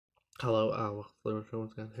Hello and welcome to the show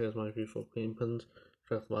once again. Here's my review for Queenpins,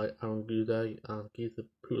 directed by Aaron Goudet and Geeta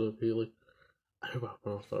Pulapili. I hope I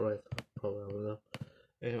pronounced that right, probably I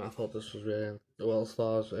don't know. I thought this was really well.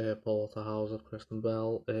 Stars Paul Hauser, Kristen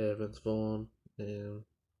Bell, Vince Vaughn, Stephen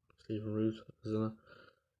Root is in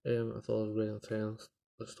it. I thought it was really intense.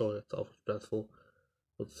 The story itself was dreadful,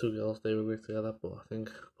 but the two girls, they were great together. But I think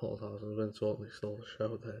Paul Hauser and Vince Vaughn, they stole the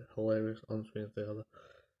show. They're hilarious on screen together.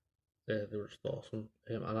 They were just awesome.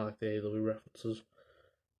 And I like the AEW references.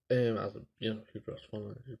 As a huge wrestling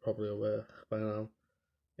fan, you're probably aware by now.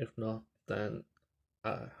 If not, then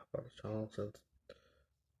I've got a channel since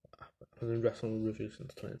I've been doing wrestling reviews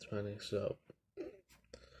since 2020. So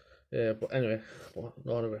yeah, but anyway,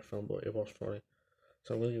 not a great film, but it was funny.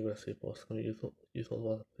 So I'm gonna give it a C plus. I mean, you thought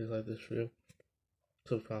about it. Please like this review.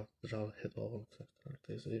 Subscribe to the channel, hit all on the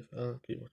stay safe, and keep watching.